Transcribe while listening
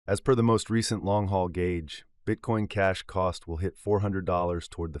As per the most recent long-haul gauge, Bitcoin Cash cost will hit $400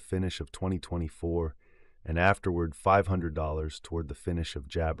 toward the finish of 2024 and afterward $500 toward the finish of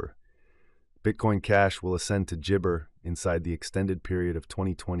Jabber. Bitcoin Cash will ascend to Jibber inside the extended period of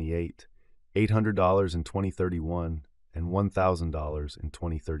 2028, $800 in 2031, and $1,000 in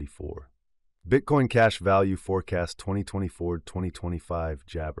 2034. Bitcoin Cash value forecast 2024-2025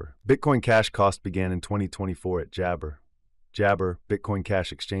 Jabber. Bitcoin Cash cost began in 2024 at Jabber. Jabber, Bitcoin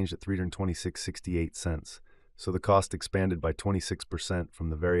Cash exchanged at 326.68 cents, so the cost expanded by 26% from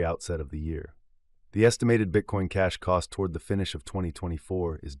the very outset of the year. The estimated Bitcoin Cash cost toward the finish of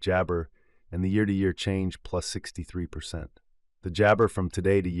 2024 is Jabber and the year-to-year change plus 63%. The Jabber from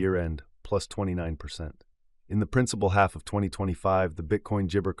today to year-end plus 29%. In the principal half of 2025, the Bitcoin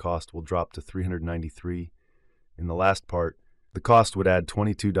Jibber cost will drop to $393. In the last part, the cost would add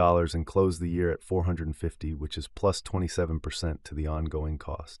 $22 and close the year at $450, which is plus 27% to the ongoing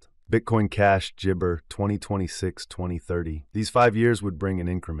cost. Bitcoin Cash Jibber 2026-2030. These 5 years would bring an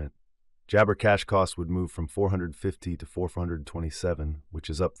increment. Jabber Cash cost would move from $450 to $427, which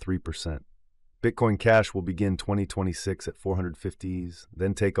is up 3%. Bitcoin Cash will begin 2026 at $450s,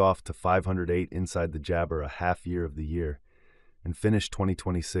 then take off to $508 inside the Jabber a half year of the year, and finish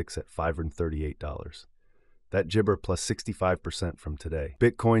 2026 at $538. That Jibber plus 65% from today.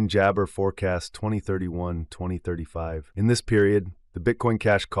 Bitcoin Jabber forecast 2031-2035. In this period, the Bitcoin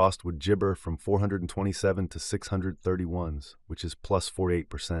Cash cost would Jibber from 427 to 631s, which is plus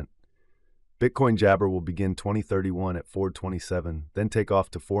 48%. Bitcoin Jabber will begin 2031 at 427, then take off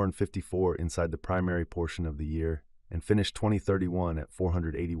to 454 inside the primary portion of the year, and finish 2031 at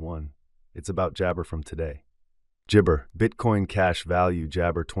 481. It's about Jabber from today. Jibber. Bitcoin Cash value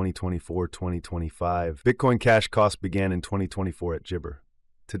Jabber 2024-2025. Bitcoin Cash cost began in 2024 at Jibber.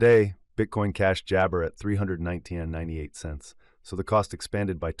 Today, Bitcoin Cash Jabber at 319.98 cents, so the cost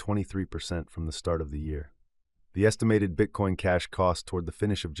expanded by 23% from the start of the year. The estimated Bitcoin Cash cost toward the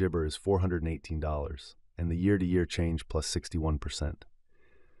finish of Jibber is $418, and the year-to-year change plus 61%.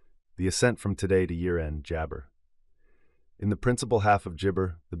 The ascent from today to year-end Jabber. In the principal half of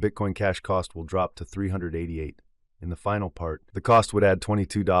Jibber, the Bitcoin Cash cost will drop to $388. In the final part, the cost would add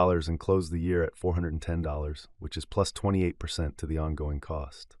 $22 and close the year at $410, which is plus 28% to the ongoing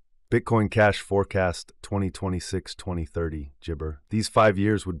cost. Bitcoin Cash forecast 2026-2030 Jibber. These 5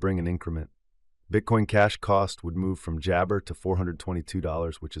 years would bring an increment. Bitcoin Cash cost would move from Jabber to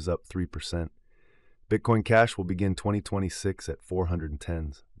 $422, which is up 3%. Bitcoin Cash will begin 2026 at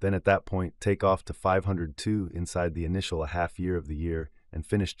 410s, then at that point take off to 502 inside the initial a half year of the year and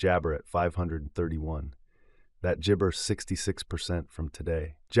finish Jabber at 531. That Jibber 66% from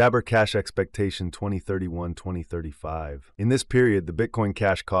today. Jabber Cash expectation 2031-2035. In this period, the Bitcoin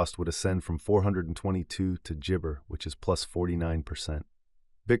Cash cost would ascend from 422 to Jibber, which is plus 49%.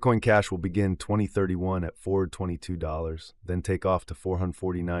 Bitcoin Cash will begin 2031 at $422, then take off to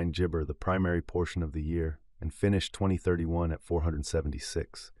 449 Jibber, the primary portion of the year, and finish 2031 at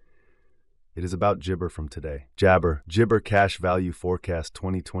 476. It is about Jibber from today. Jabber. Jibber Cash value forecast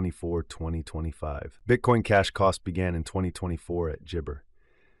 2024-2025. Bitcoin Cash cost began in 2024 at Jibber.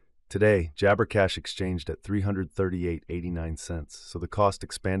 Today, Jabber Cash exchanged at 338.89 cents, so the cost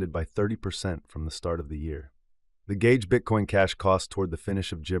expanded by 30% from the start of the year. The gauge Bitcoin Cash cost toward the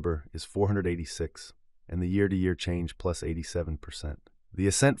finish of Jibber is $486, and the year-to-year change plus 87%. The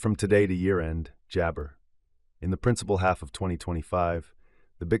ascent from today to year-end, Jabber. In the principal half of 2025,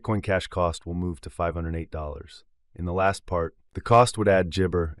 the Bitcoin Cash cost will move to $508. In the last part, the cost would add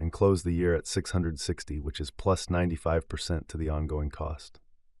Jibber and close the year at $660, which is plus 95% to the ongoing cost.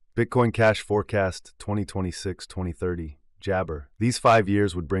 Bitcoin Cash forecast 2026-2030, Jabber. These 5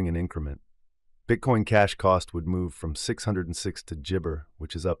 years would bring an increment. Bitcoin Cash cost would move from 606 to Jibber,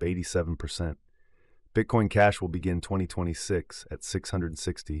 which is up 87%. Bitcoin Cash will begin 2026 at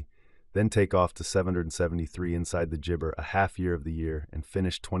 660, then take off to 773 inside the Jibber a half year of the year and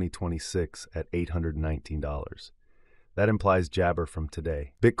finish 2026 at $819. That implies Jabber from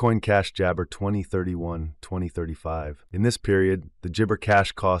today. Bitcoin Cash Jabber 2031-2035. In this period, the Jibber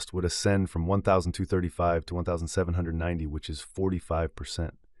Cash cost would ascend from $1,235 to $1,790, which is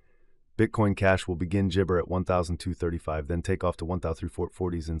 45%. Bitcoin Cash will begin Jibber at $1,235, then take off to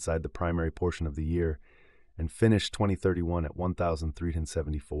 $1,340s inside the primary portion of the year, and finish 2031 at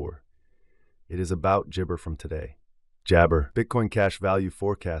 $1,374. It is about Jibber from today. Jabber. Bitcoin Cash value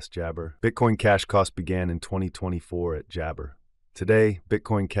forecast Jabber. Bitcoin Cash cost began in 2024 at Jabber. Today,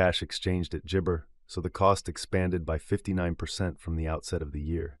 Bitcoin Cash exchanged at Jibber, so the cost expanded by 59% from the outset of the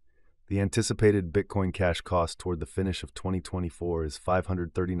year. The anticipated Bitcoin Cash cost toward the finish of 2024 is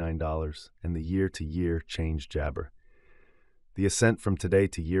 $539, and the year-to-year change Jabber. The ascent from today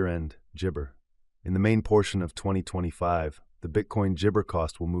to year-end, Gibber. In the main portion of 2025, the Bitcoin Gibber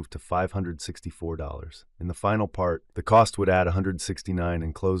cost will move to $564. In the final part, the cost would add $169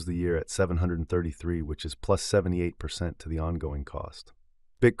 and close the year at $733, which is plus 78% to the ongoing cost.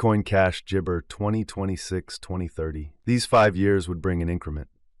 Bitcoin Cash Gibber 2026-2030. These 5 years would bring an increment.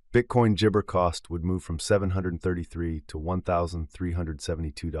 Bitcoin Gibber cost would move from $733 to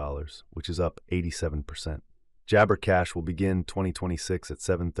 $1,372, which is up 87%. Jabber Cash will begin 2026 at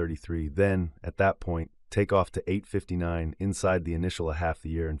 $733, then, at that point, take off to $859 inside the initial half the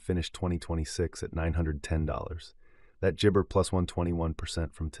year and finish 2026 at $910. That Gibber plus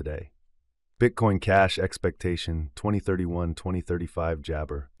 121% from today. Bitcoin Cash expectation 2031-2035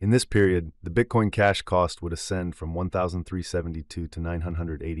 Jabber. In this period, the Bitcoin Cash cost would ascend from $1,372 to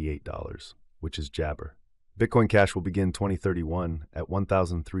 $988, which is Jabber. Bitcoin Cash will begin 2031 at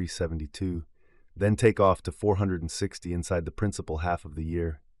 $1,372, then take off to $460 inside the principal half of the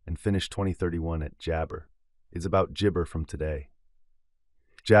year and finish 2031 at Jabber. It's about Gibber from today.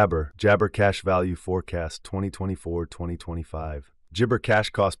 Jabber Cash Value Forecast 2024-2025. Gibber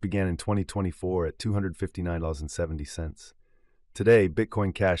Cash cost began in 2024 at $259.70. Today,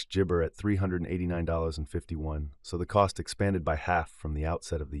 Bitcoin Cash Gibber at $389.51, so the cost expanded by half from the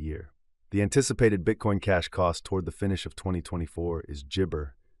outset of the year. The anticipated Bitcoin Cash cost toward the finish of 2024 is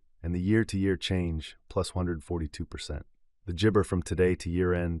Gibber, and the year-to-year change plus 142%. The Gibber from today to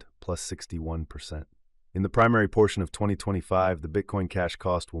year-end plus 61%. In the primary portion of 2025, the Bitcoin Cash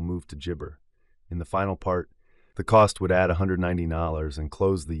cost will move to Gibber. In the final part, the cost would add $190 and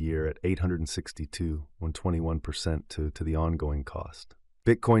close the year at $862, 21% to the ongoing cost.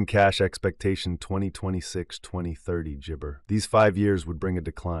 Bitcoin Cash expectation 2026-2030 Gibber. These 5 years would bring a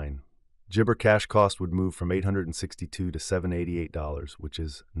decline. Gibber Cash cost would move from $862 to $788, which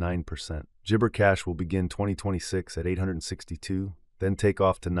is 9%. Gibber Cash will begin 2026 at $862, then take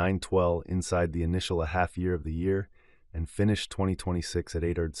off to $912 inside the initial half year of the year, and finish 2026 at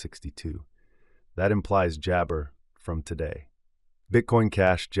 $862. That implies Jabber from today. Bitcoin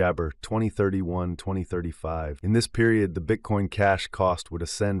Cash Jabber 2031-2035. In this period, the Bitcoin Cash cost would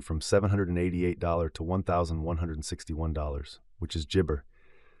ascend from $788 to $1,161, which is Gibber.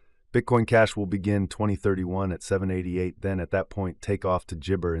 Bitcoin Cash will begin 2031 at $788, then at that point take off to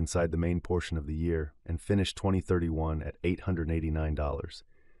Gibber inside the main portion of the year and finish 2031 at $889.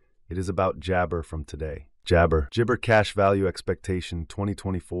 It is about Jabber from today. Gibber Cash Value Expectation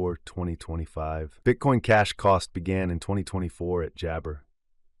 2024-2025. Bitcoin Cash cost began in 2024 at Jabber.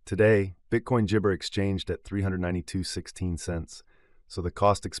 Today, Bitcoin Gibber exchanged at $392.16, so the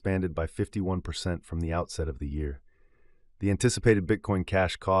cost expanded by 51% from the outset of the year. The anticipated Bitcoin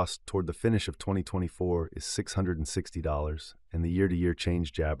Cash cost toward the finish of 2024 is $660, and the year-to-year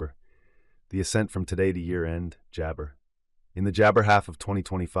change Jabber. The ascent from today to year-end, Jabber. In the Jabber half of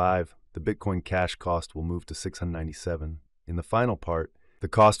 2025, the Bitcoin Cash cost will move to $697. In the final part, the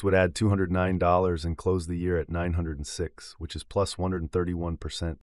cost would add $209 and close the year at $906, which is plus 131%